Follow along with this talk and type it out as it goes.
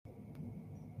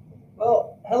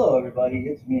Well, hello everybody.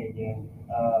 It's me again.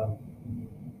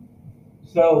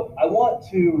 So I want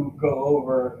to go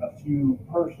over a few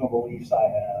personal beliefs I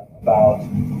have about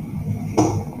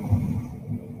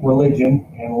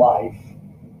religion and life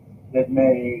that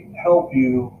may help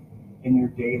you in your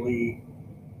daily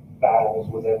battles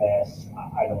with MS.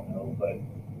 I don't know, but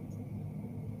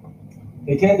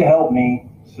they tend to help me.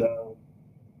 So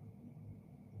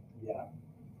yeah.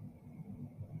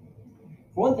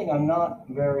 For one thing, I'm not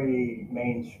very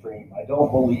mainstream. I don't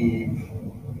believe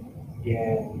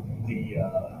in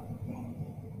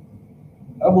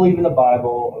I don't believe in the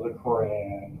Bible or the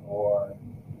Quran or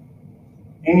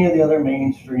any of the other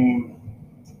mainstream.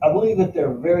 I believe that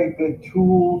they're very good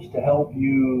tools to help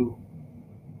you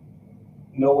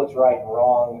know what's right and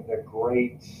wrong. They're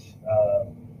great. Uh,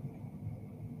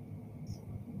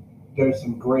 there's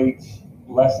some great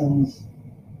lessons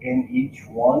in each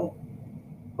one.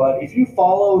 But if you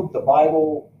followed the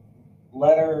Bible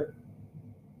letter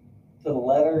to the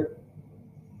letter,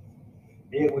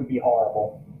 it would be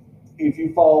horrible. If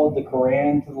you followed the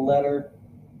Quran to the letter,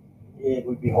 it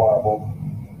would be horrible.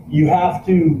 You have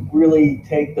to really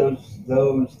take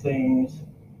those things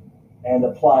and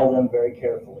apply them very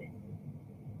carefully.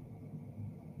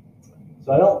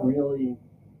 So I don't really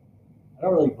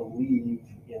believe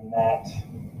in that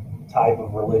type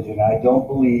of religion. I don't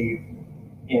believe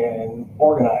in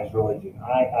organized religion.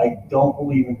 I don't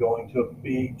believe in going to a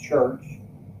big church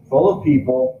full of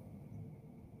people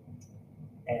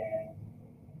and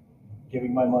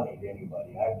giving my money to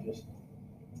anybody.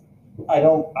 I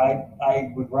don't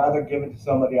I would rather give it to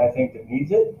somebody I think that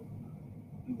needs it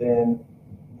than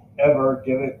ever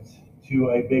give it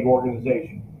to a big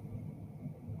organization.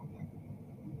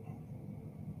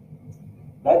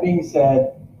 That being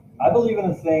said, I believe in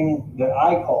a thing that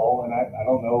I call, and I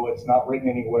don't know, it's not written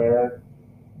anywhere,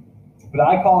 but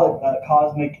I call it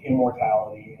cosmic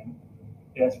immortality. And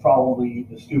that's probably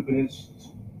the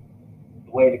stupidest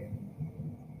way to,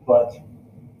 but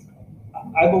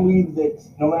I believe that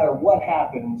no matter what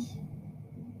happens,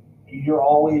 you're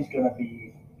always going to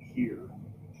be here.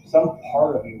 Some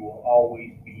part of you will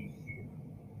always be here.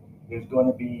 There's going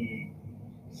to be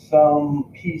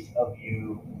some piece of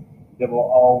you that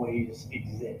will always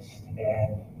exist.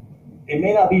 And it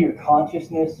may not be your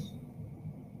consciousness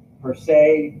per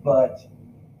se, but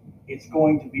it's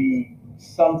going to be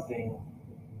something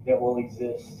that will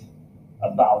exist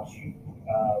about you.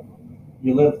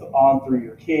 You live on through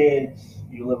your kids,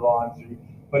 you live on through,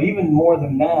 but even more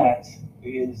than that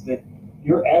is that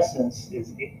your essence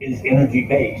is energy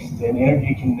based, and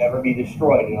energy can never be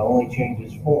destroyed, it only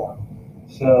changes form.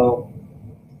 So,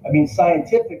 I mean,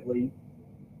 scientifically,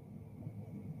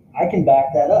 I can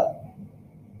back that up.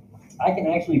 I can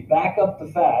actually back up the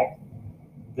fact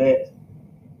that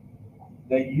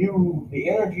the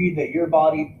energy that your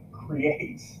body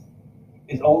creates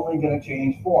is only going to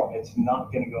change form. It's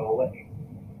not going to go away.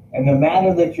 And the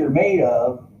matter that you're made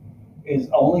of is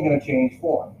only going to change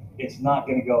form. It's not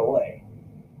going to go away.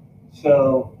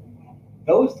 So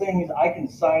those things I can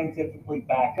scientifically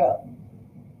back up.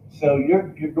 So you're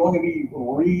going to be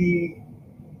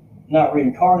not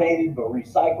reincarnated, but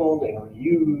recycled and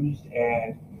reused,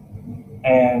 and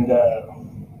and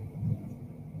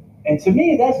to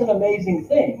me that's an amazing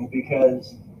thing,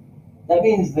 because that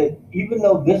means that even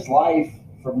though this life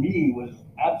for me was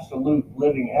absolute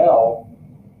living hell,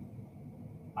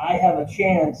 I have a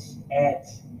chance at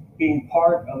being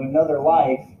part of another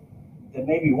life that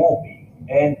maybe won't be.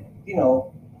 And I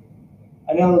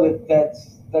know that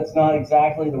that's not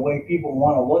exactly the way people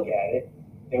want to look at it.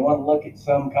 They want to look at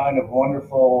some kind of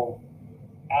wonderful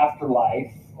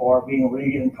afterlife or being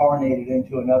reincarnated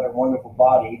into another wonderful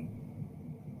body.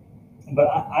 But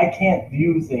I can't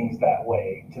view things that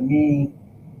way. To me,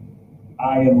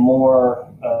 I am more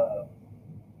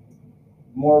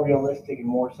realistic and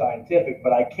more scientific.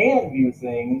 But I can view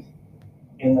things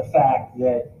in the fact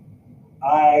that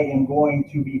I am going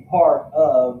to be part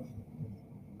of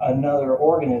another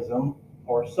organism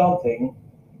or something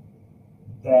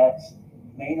that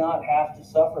may not have to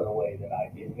suffer the way that I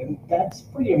did. And that's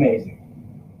pretty amazing,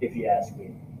 if you ask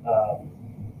me.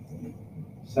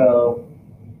 So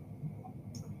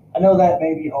I know that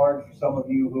may be hard for some of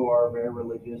you who are very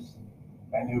religious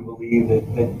and who believe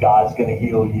that God's going to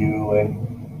heal you.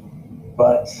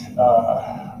 But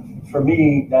for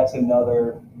me, that's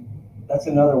another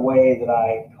way that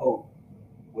I cope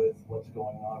with what's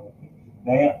going on with me.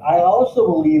 Now, I also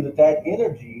believe that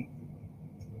energy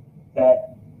that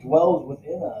dwells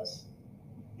within us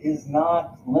is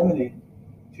not limited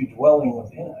to dwelling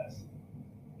within us,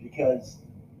 because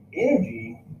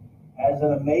energy has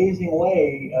an amazing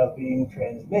way of being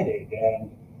transmitted,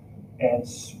 and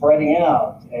spreading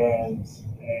out, and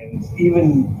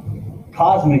even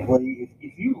cosmically,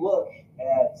 if you look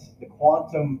at the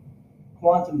quantum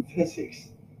physics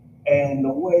and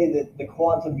the way that the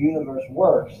quantum universe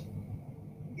works,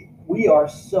 we are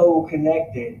so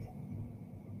connected.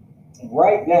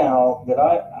 Right now that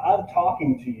I'm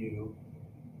talking to you,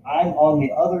 I'm on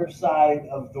the other side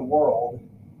of the world,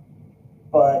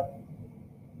 but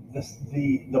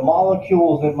the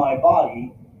molecules in my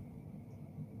body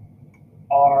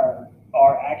are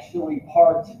actually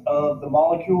part of the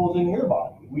molecules in your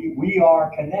body. We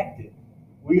are connected.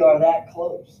 We are that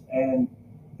close. And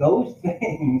those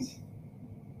things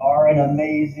are an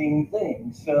amazing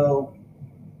thing. So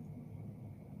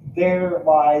there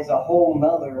lies a whole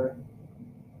nother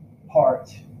part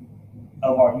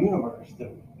of our universe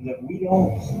that we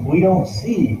don't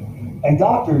see, and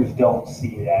doctors don't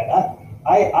see that.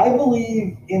 I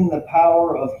believe in the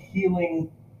power of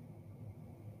healing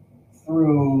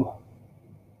through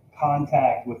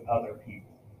contact with other people.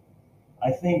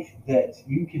 I think that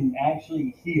you can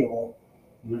actually heal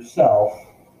yourself,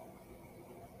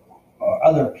 or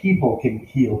other people can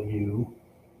heal you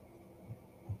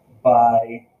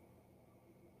by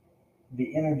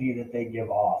the energy that they give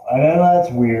off. I know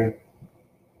that's weird,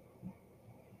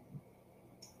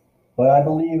 but I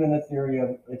believe in the theory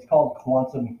of, it's called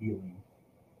quantum healing.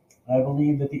 I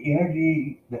believe that the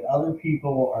energy that other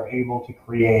people are able to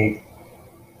create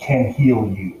can heal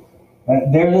you.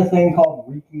 There's a thing called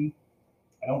Reiki.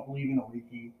 I don't believe in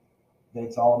Reiki.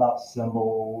 It's all about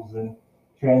symbols and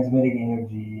transmitting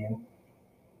energy. And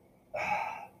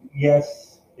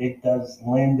yes, it does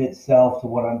lend itself to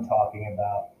what I'm talking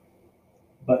about.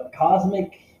 But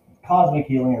cosmic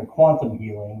healing or quantum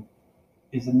healing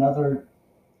is another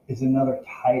way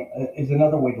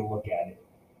to look at it.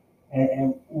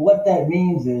 And what that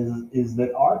means is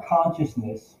that our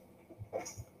consciousness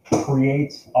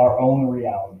creates our own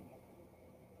reality.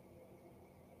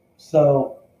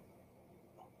 So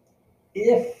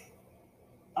if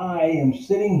I am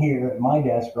sitting here at my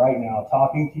desk right now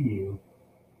talking to you,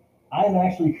 I'm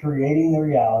actually creating the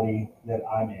reality that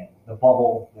I'm in, the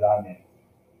bubble that I'm in.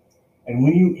 And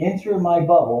when you enter my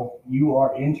bubble, you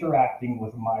are interacting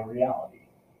with my reality.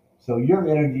 So your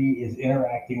energy is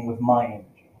interacting with my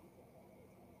energy.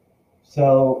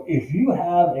 So if you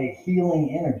have a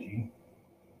healing energy,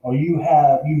 or you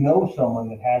know someone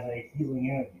that has a healing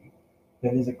energy,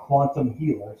 that is a quantum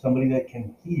healer, somebody that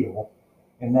can heal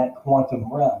in that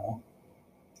quantum realm,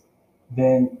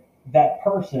 then that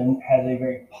person has a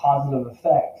very positive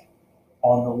effect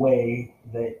on the way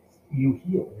that you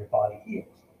heal, your body heals.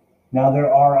 Now,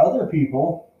 there are other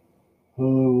people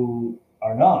who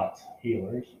are not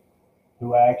healers,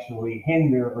 who actually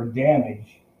hinder or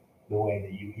damage the way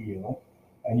that you heal.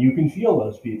 And you can feel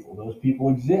those people. Those people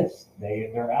exist.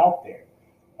 They're out there.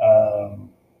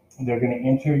 They're going to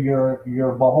enter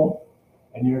your bubble,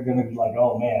 and you're going to be like,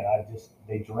 oh man,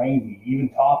 they drain me. Even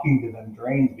talking to them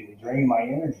drains me. They drain my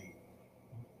energy.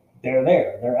 They're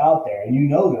there. They're out there, and you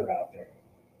know they're out there.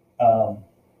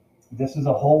 This is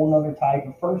a whole nother type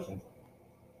of person.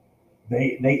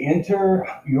 They enter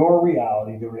your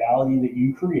reality, the reality that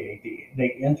you create.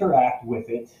 They interact with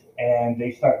it, and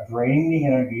they start draining the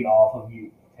energy off of you,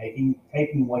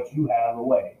 taking what you have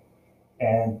away,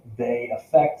 and they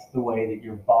affect the way that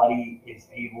your body is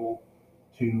able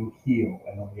to heal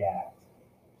and react.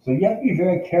 So you have to be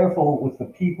very careful with the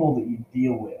people that you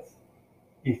deal with.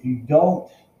 If you don't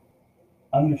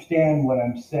understand what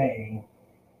I'm saying,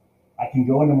 I can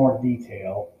go into more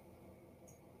detail.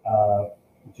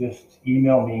 Just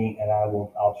email me and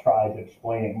I'll try to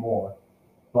explain it more.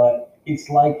 But it's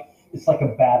like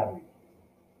a battery.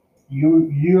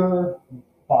 Your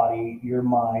body, your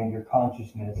mind, your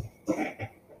consciousness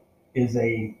is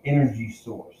a energy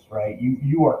source, right?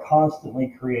 You are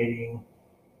constantly creating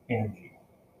energy,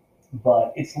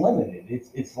 but it's limited.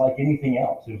 It's like anything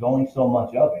else. There's only so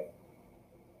much of it.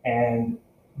 And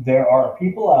there are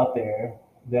people out there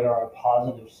that are a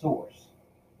positive source.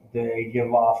 They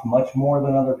give off much more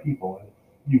than other people. And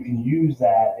you can use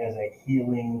that as a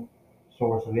healing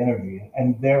source of energy,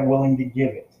 and they're willing to give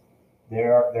it.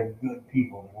 They're good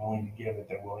people. They're willing to give it.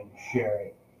 They're willing to share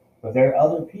it. But there are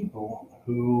other people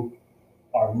who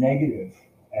are negative,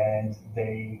 and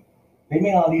they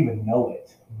may not even know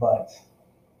it, but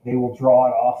they will draw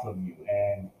it off of you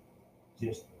and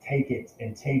just take it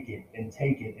and take it and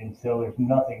take it until there's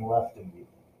nothing left of you.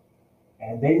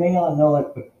 And they may not know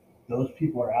it, but those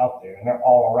people are out there and they're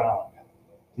all around.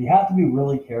 So you have to be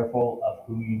really careful of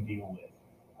who you deal with,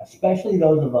 especially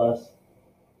those of us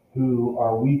who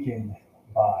are weakened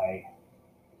by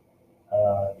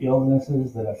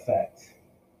illnesses that affect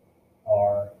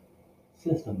our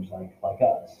systems like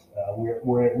us.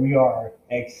 We are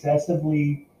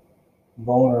excessively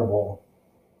vulnerable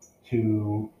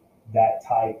to that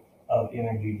type of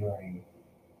energy drain.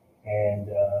 And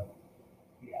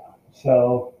yeah,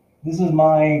 so this is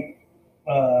my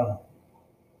uh,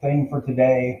 thing for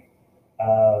today.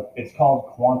 It's called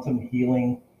quantum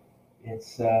healing.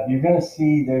 It's you're going to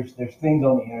see there's things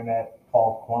on the internet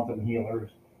called quantum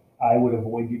healers. I would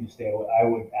avoid you to stay away. I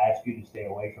would ask you to stay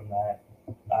away from that.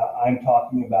 I'm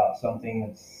talking about something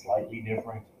that's slightly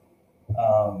different.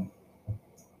 Um,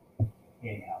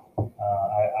 anyhow,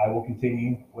 I will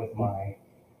continue with my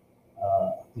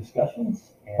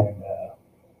discussions and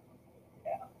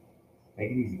yeah,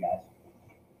 take it easy, guys.